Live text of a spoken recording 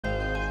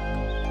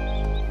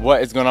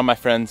What is going on, my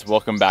friends?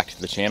 Welcome back to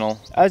the channel.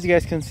 As you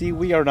guys can see,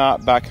 we are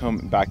not back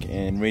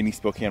in rainy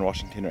Spokane,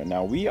 Washington right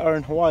now. We are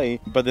in Hawaii,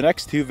 but the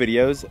next two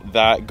videos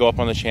that go up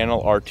on the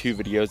channel are two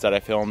videos that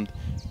I filmed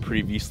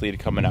previously to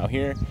coming out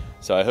here.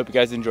 So I hope you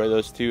guys enjoy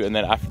those two, and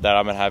then after that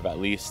I'm gonna have at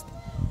least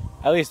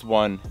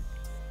one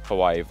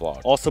Hawaii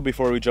vlog. Also,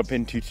 before we jump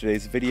into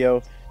today's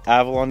video,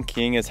 Avalon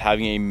King is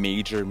having a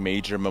major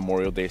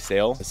Memorial Day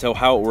sale. So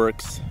how it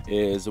works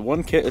is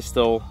one kit is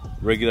still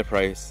regular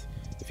price.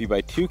 If you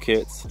buy two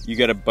kits, you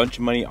get a bunch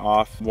of money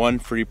off, one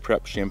free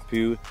prep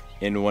shampoo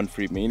and one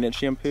free maintenance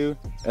shampoo.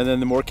 And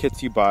then the more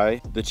kits you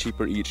buy, the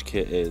cheaper each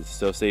kit is.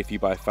 So say if you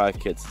buy 5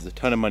 kits, it's a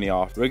ton of money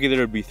off. Regular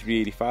would be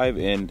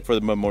 $385, and for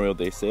the Memorial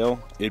Day sale,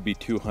 it'd be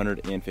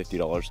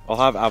 $250. I'll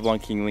have Avalon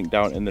King linked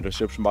down in the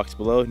description box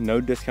below.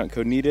 No discount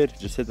code needed.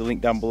 Just hit the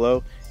link down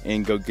below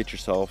and go get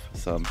yourself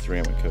some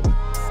ceramic coat.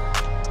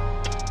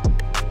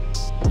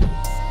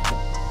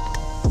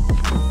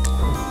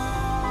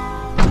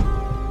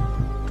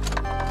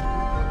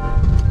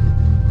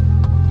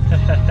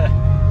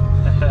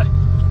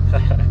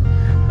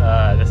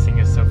 This thing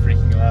is so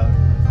freaking loud.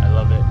 I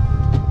love it.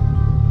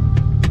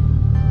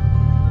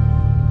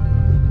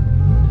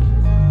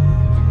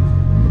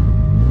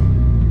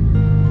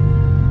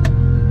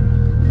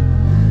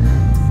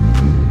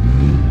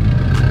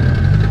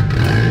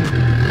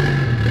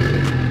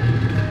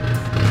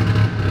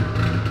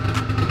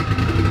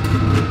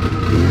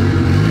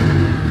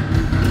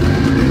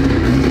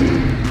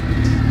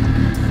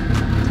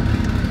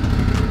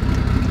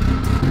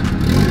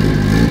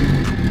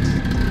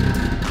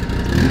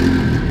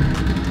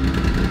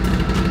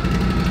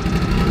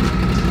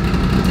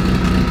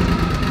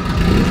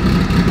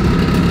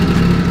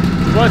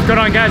 What's going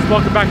on, guys?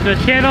 Welcome back to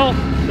the channel.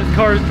 This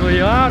car is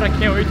really loud. I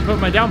can't wait to put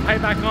my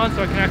downpipe back on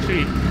so I can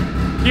actually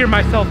hear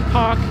myself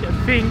talk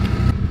and think.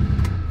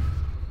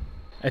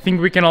 I think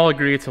we can all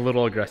agree it's a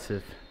little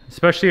aggressive,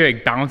 especially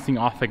like bouncing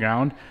off the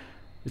ground.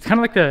 It's kind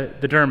of like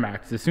the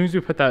Duramax. As soon as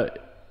we put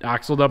that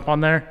axle dump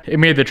on there, it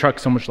made the truck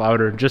so much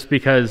louder just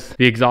because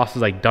the exhaust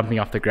is like dumping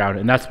off the ground,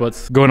 and that's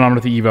what's going on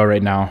with the Evo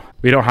right now.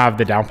 We don't have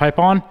the downpipe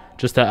on,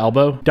 just that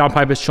elbow.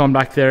 Downpipe is chilling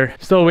back there.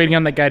 Still waiting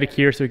on that guy to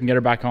cure so we can get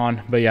her back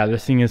on. But yeah,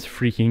 this thing is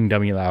freaking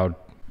dummy loud.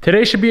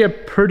 Today should be a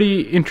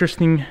pretty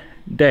interesting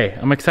day.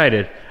 I'm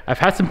excited. I've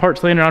had some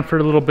parts laying around for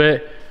a little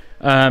bit.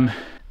 Let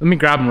me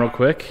grab them real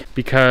quick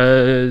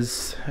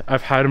because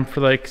I've had them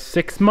for like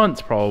 6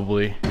 months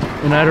probably,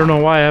 and I don't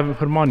know why I haven't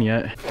put them on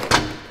yet.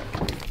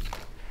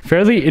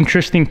 Fairly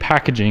interesting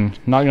packaging,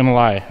 not gonna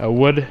lie. A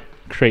wood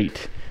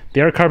crate. They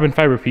are carbon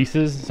fiber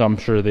pieces, so I'm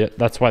sure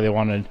that's why they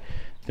wanted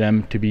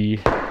them to be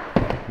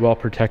well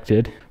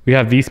protected. We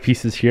have these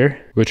pieces here,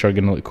 which are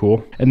gonna look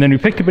cool. And then we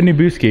picked up a new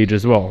boost gauge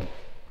as well.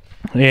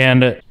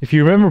 And if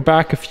you remember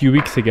back a few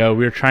weeks ago,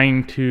 we were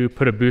trying to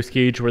put a boost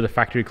gauge where the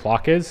factory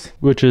clock is,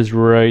 which is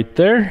right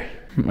there.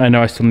 I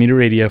know I still need a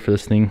radio for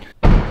this thing.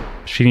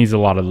 She needs a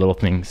lot of little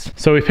things.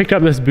 So we picked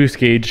up this boost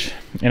gauge,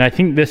 and I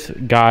think this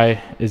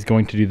guy is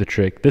going to do the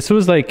trick. This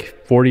was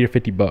like 40 or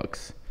 50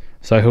 bucks.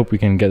 So I hope we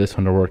can get this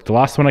one to work. The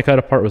last one I cut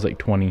apart was like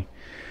 20.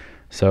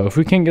 So if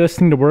we can't get this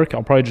thing to work,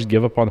 I'll probably just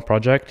give up on the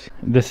project.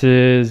 This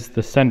is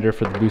the sender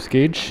for the boost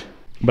gauge.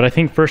 But I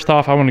think first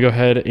off, I want to go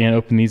ahead and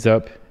open these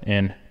up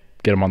and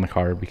get them on the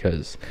car,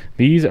 because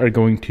these are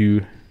going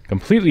to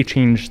completely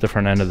change the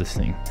front end of this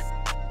thing.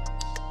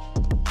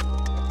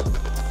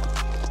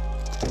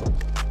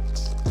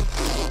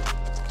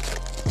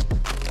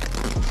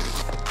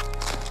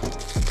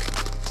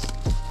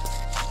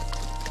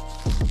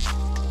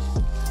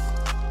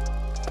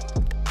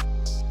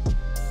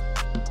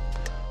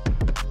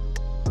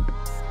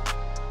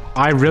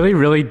 I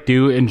really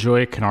do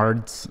enjoy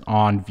canards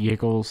on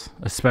vehicles,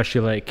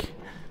 especially like,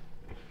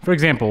 for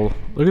example,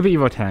 look at the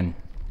Evo 10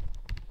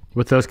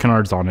 with those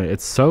canards on it.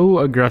 It's so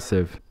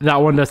aggressive.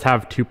 That one does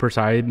have 2 per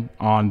side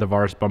on the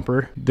Vars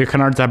bumper. The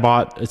canards I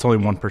bought, it's only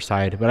 1 per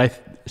side, but I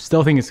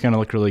still think it's gonna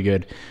look really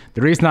good.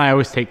 The reason I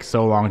always take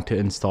so long to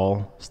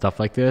install stuff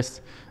like this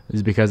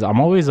is because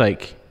I'm always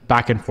like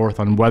back and forth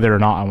on whether or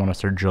not I wanna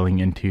start drilling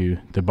into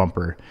the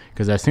bumper.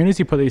 Because as soon as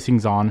you put these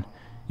things on,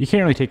 you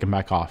can't really take them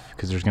back off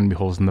because there's gonna be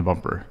holes in the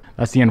bumper.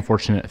 That's the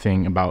unfortunate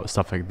thing about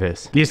stuff like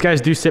this. These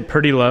guys do sit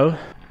pretty low,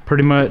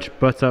 pretty much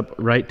butts up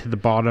right to the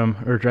bottom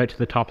or right to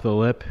the top of the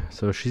lip.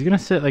 So she's gonna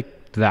sit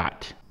like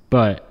that,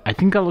 but I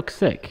think that looks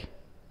sick.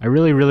 I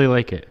really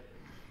like it.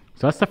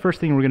 So that's the first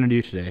thing we're gonna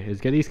do today,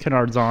 is get these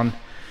canards on.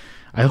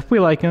 I hope we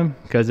like them,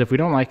 because if we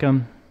don't like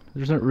them,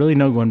 there's really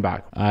no going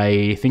back.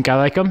 I think I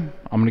like them.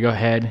 I'm gonna go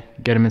ahead,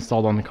 get them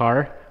installed on the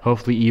car,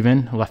 hopefully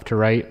even, left to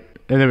right.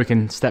 And then we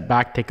can step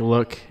back, take a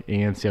look,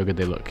 and see how good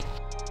they look.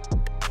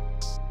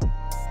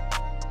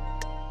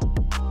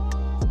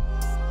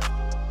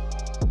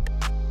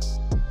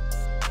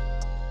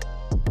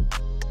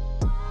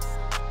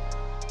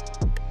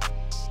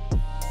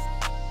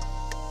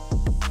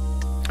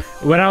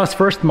 When I was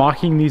first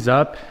mocking these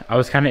up, I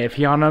was kind of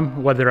iffy on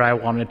them, whether I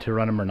wanted to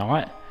run them or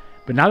not.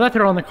 But now that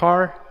they're on the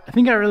car, I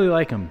think I really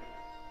like them.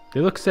 They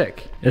look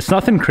sick. It's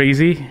nothing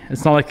crazy.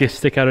 It's not like they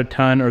stick out a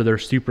ton or they're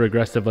super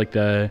aggressive like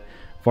the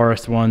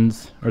Varus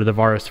ones, or the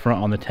Varus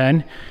front on the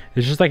 10.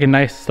 It's just like a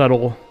nice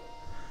subtle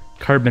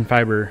carbon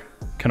fiber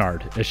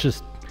canard.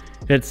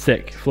 It's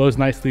sick. Flows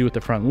nicely with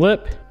the front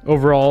lip.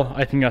 Overall,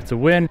 I think that's a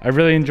win. I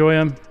really enjoy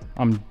them.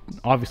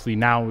 Obviously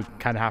now we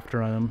kind of have to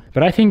run them,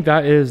 but I think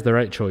that is the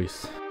right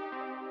choice.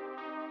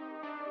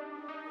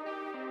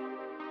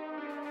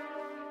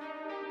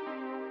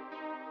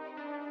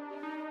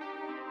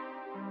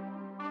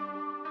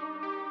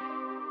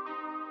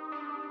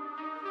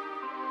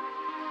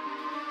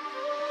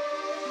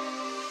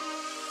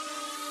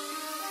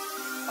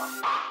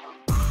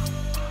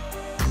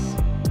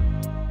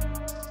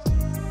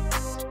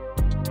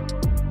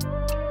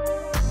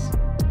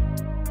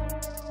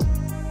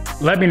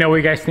 Let me know what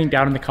you guys think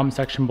down in the comment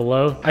section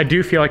below. I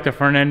do feel like the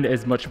front end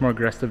is much more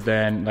aggressive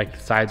than like the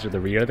sides or the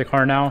rear of the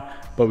car now,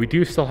 but we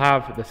do still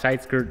have the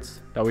side skirts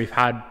that we've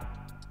had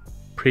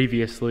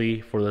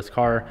previously for this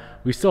car.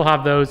 We still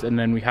have those, and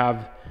then we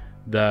have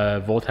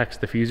the Voltex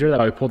diffuser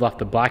that we pulled off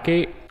the Black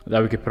 8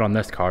 that we could put on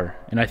this car.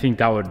 And I think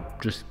that would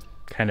just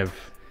kind of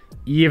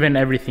even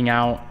everything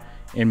out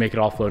and make it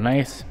all flow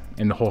nice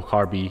and the whole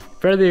car be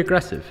fairly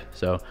aggressive.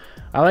 So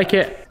I like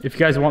it. If you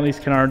guys want these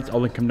canards,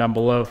 I'll link them down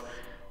below.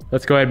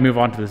 Let's go ahead and move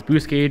on to this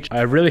boost gauge.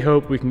 I really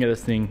hope we can get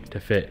this thing to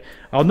fit.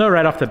 I'll know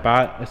right off the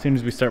bat, as soon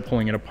as we start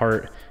pulling it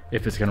apart,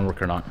 if it's gonna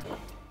work or not.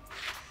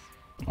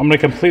 I'm gonna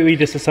completely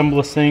disassemble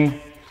this thing.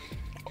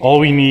 All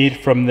we need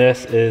from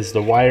this is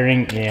the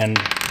wiring and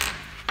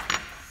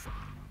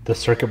the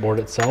circuit board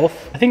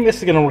itself. I think this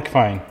is gonna work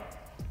fine.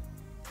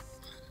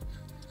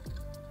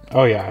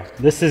 Oh yeah,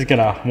 this is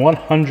gonna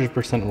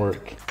 100%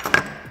 work.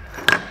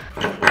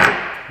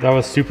 That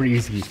was super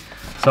easy.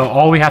 So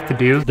all we have to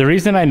do, the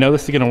reason I know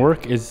this is gonna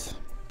work is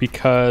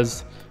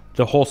because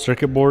the whole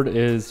circuit board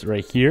is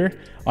right here.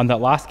 On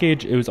that last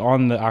gauge, it was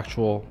on the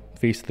actual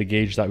face of the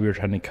gauge that we were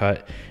trying to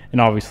cut.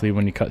 And obviously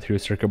when you cut through a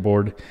circuit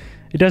board,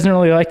 it doesn't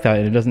really like that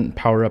and it doesn't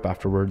power up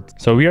afterwards.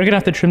 So we are gonna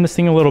have to trim this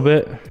thing a little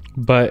bit,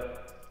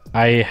 but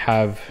I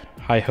have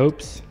high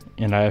hopes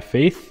and I have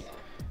faith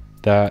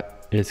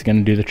that it's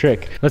gonna do the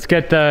trick. Let's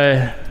get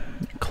the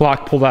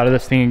clock pulled out of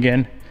this thing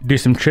again, do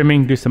some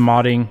trimming, do some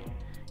modding,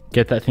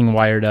 get that thing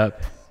wired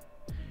up,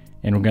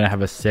 and we're gonna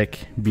have a sick,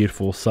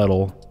 beautiful,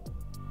 subtle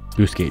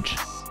boost gauge.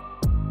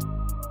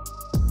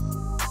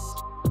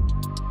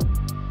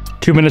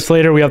 2 minutes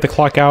later, we have the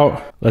clock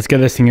out. Let's get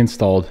this thing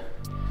installed.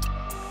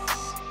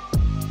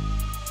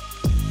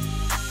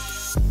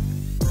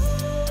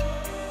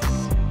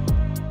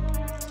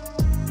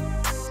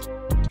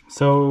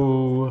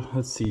 So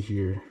let's see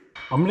here.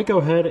 I'm gonna go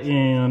ahead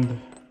and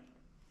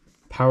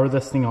power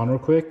this thing on real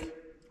quick.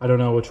 I don't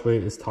know which way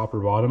is top or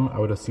bottom. I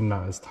would assume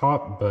that is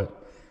top,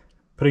 but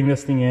putting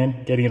this thing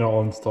in, getting it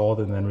all installed,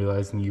 and then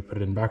realizing you put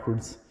it in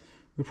backwards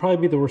would probably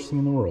be the worst thing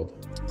in the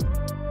world.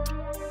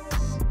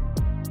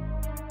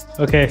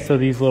 Okay, so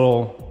these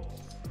little,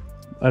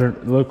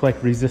 look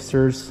like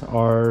resistors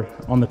are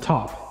on the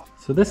top.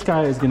 So this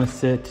guy is gonna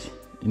sit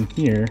in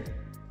here.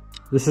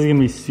 This is gonna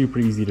be super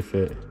easy to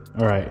fit.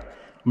 All right,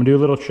 I'm gonna do a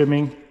little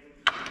trimming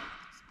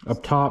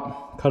up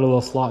top, cut a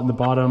little slot in the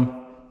bottom,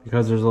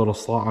 because there's a little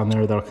slot on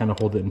there that'll kind of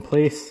hold it in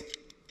place,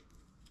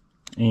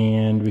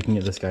 and we can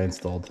get this guy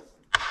installed.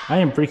 I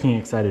am freaking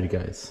excited,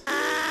 guys.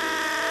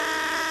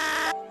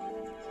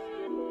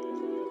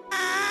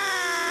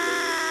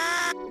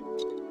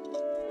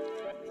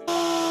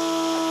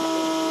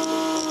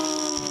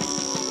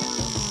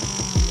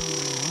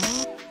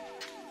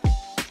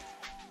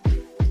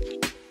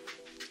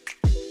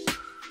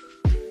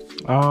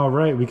 All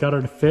right, we got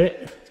her to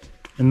fit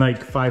in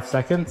like 5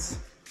 seconds.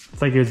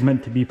 It's like it was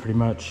meant to be pretty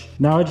much.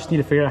 Now I just need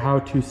to figure out how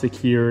to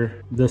secure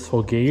this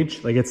whole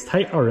gauge. Like it's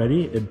tight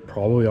already, it'd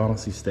probably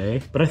honestly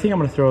stay. But I think I'm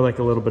gonna throw like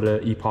a little bit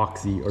of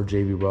epoxy or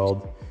JB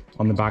Weld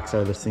on the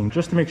backside of this thing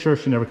just to make sure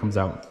she never comes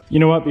out. You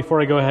know what,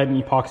 before I go ahead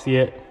and epoxy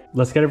it,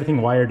 let's get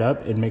everything wired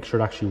up and make sure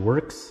it actually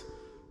works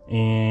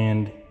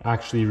and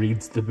actually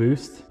reads the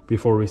boost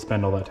before we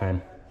spend all that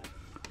time.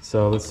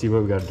 So let's see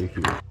what we gotta do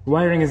here.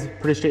 Wiring is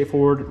pretty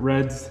straightforward.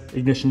 Reds,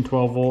 ignition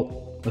 12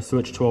 volt, a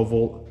switch 12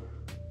 volt.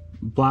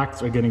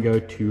 Blacks are gonna go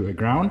to a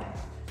ground,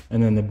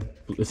 and then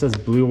it says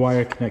blue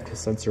wire connect to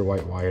sensor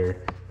white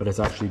wire, but it's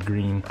actually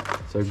green.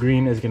 So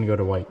green is gonna go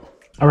to white.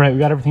 All right, we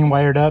got everything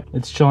wired up.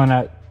 It's chilling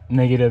at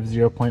negative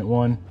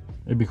 0.1.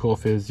 It'd be cool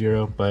if it was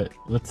 0, but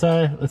let's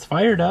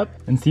fire it up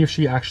and see if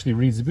she actually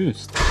reads the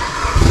boost.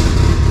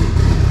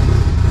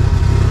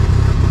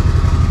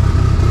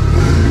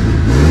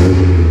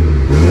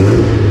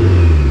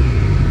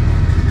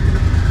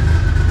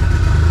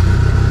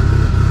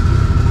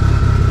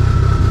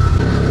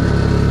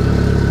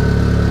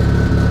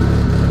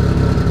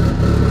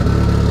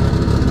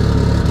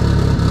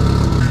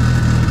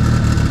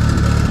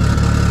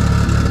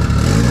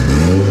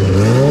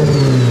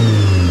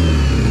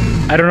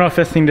 I don't know if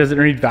this thing doesn't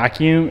read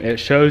vacuum.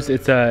 It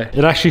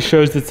actually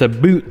shows it's a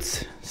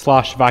boots /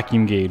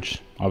 vacuum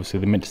gauge. Obviously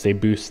they meant to say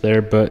boost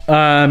there, but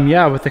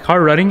yeah, with the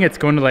car running, it's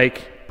going to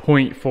like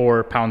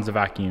 0.4 pounds of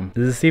vacuum.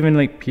 Is this even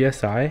like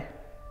PSI?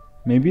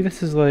 Maybe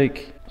this is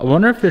like, I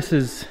wonder if this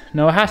is,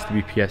 no, it has to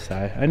be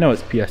PSI. I know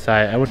it's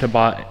PSI. I wouldn't have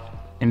bought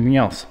anything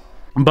else.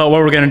 But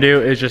what we're gonna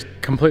do is just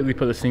completely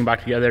put this thing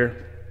back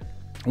together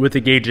with the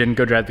gauge in,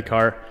 go drive the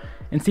car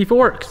and see if it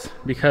works.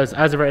 Because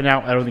as of right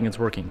now, I don't think it's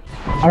working.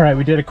 All right,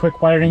 we did a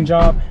quick wiring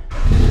job.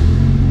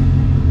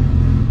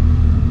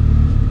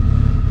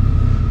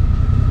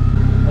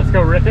 Let's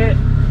go rip it.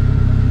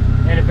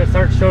 And if it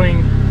starts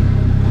showing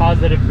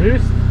positive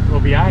boost, we'll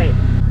be all right.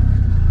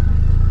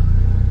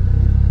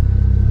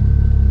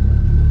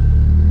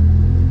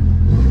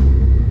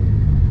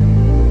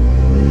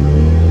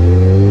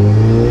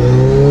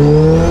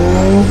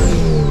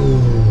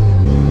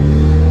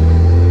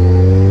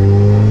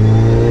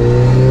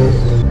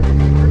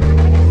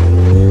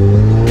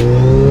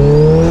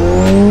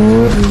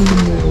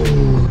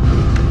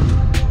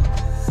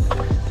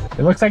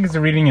 It looks like it's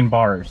reading in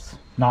bars,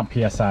 not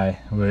PSI,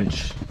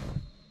 which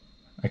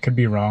I could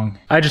be wrong.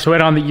 I just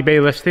went on the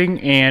eBay listing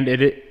and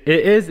it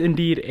is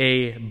indeed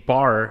a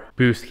bar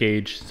boost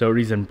gauge. So it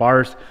reads in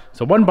bars.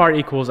 So 1 bar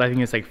equals, I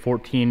think it's like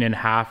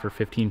 14.5 or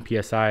 15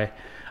 PSI.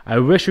 I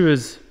wish it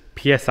was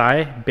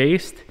PSI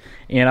based,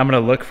 and I'm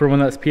gonna look for one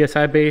that's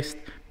PSI based,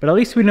 but at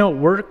least we know it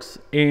works.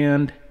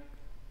 And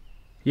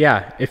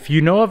yeah, if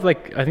you know of,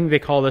 like, I think they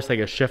call this like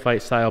a shift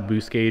light style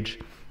boost gauge.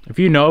 If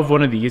you know of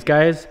one of these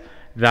guys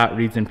that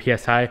reads in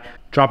PSI,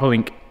 drop a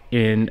link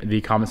in the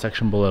comment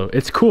section below.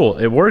 It's cool,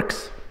 it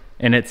works,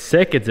 and it's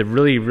sick. It's a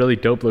really, really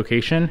dope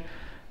location.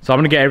 So I'm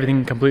gonna get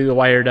everything completely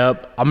wired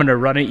up. I'm gonna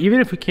run it. Even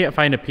if we can't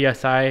find a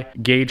PSI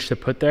gauge to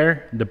put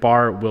there, the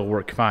bar will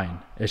work fine.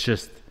 It's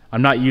just,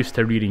 I'm not used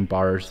to reading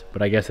bars,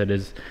 but I guess it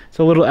is. It's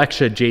a little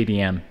extra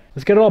JDM.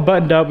 Let's get it all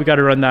buttoned up. We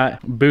gotta run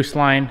that boost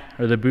line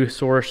or the boost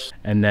source,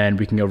 and then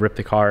we can go rip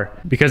the car.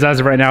 Because as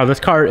of right now,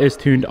 this car is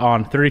tuned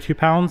on 32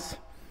 pounds.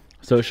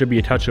 So it should be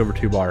a touch over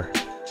 2 bar.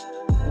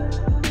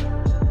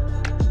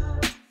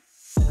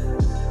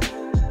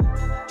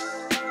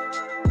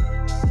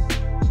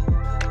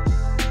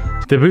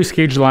 The boost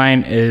gauge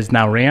line is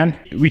now ran.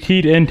 We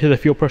keyed into the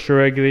fuel pressure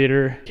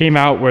regulator, came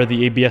out where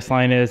the ABS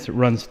line is,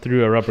 runs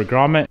through a rubber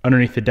grommet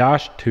underneath the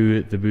dash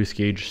to the boost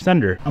gauge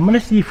sender. I'm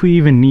gonna see if we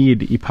even need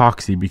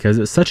epoxy because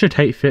it's such a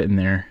tight fit in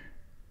there.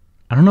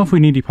 I don't know if we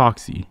need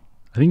epoxy.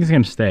 I think it's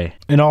gonna stay.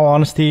 In all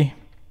honesty,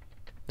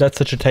 that's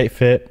such a tight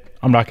fit.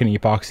 I'm not gonna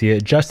epoxy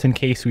it, just in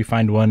case we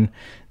find one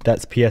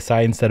that's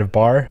PSI instead of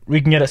bar. We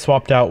can get it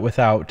swapped out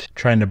without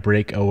trying to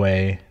break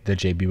away the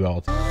JB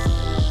weld.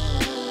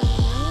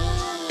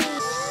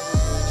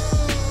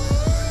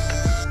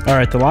 All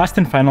right, the last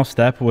and final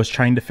step was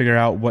trying to figure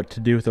out what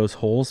to do with those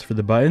holes for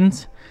the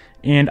buttons.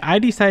 And I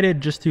decided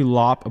just to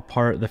lop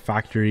apart the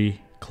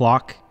factory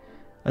clock.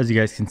 As you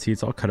guys can see,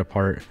 it's all cut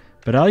apart.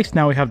 But at least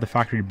now we have the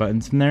factory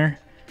buttons in there,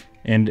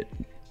 and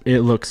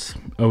it looks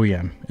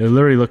OEM. It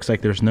literally looks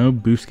like there's no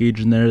boost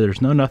gauge in there.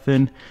 There's no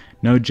nothing,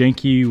 no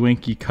janky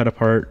winky cut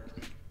apart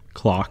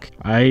clock.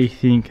 I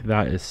think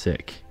that is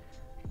sick.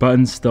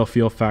 Buttons still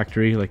feel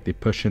factory, like they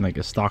push in like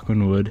a stock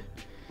one would.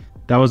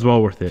 That was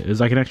well worth it. It was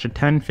like an extra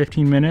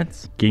 10-15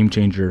 minutes. Game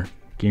changer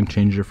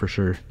for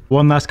sure.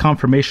 One last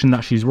confirmation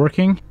that she's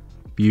working.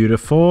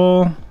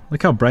 Beautiful.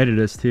 Look how bright it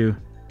is too.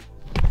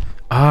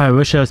 Ah, I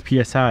wish it was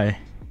PSI.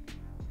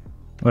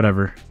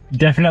 Whatever.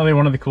 Definitely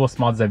one of the coolest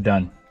mods I've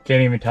done.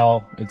 Can't even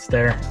tell it's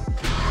there.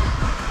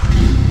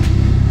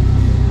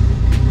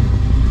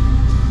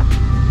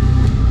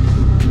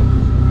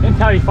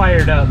 Until you fire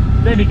it up,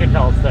 then you can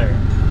tell it's there.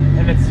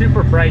 And it's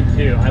super bright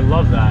too. I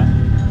love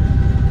that.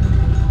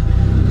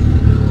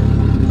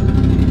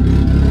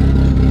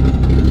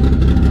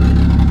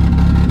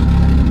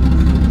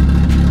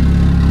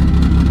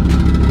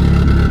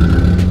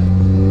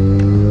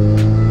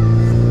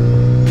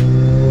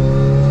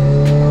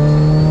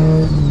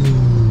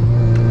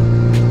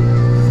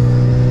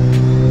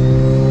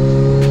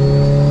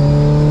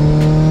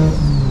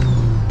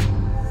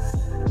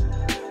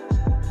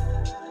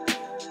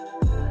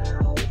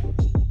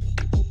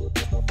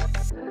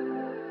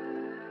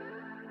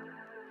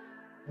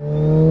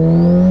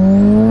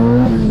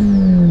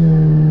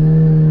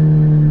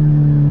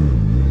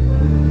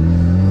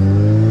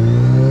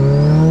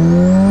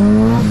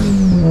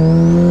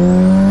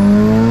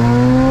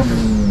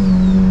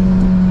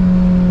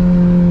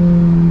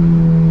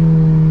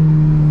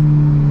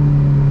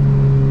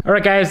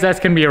 Alright guys, that's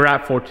going to be a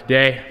wrap for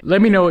today.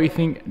 Let me know what you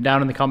think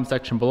down in the comment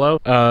section below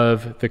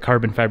of the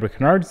carbon fiber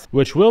canards,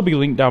 which will be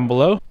linked down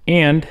below,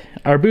 and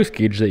our boost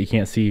gauge that you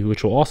can't see,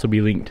 which will also be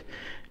linked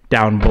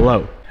down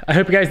below. I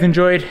hope you guys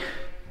enjoyed.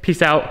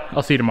 Peace out.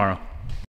 I'll see you tomorrow.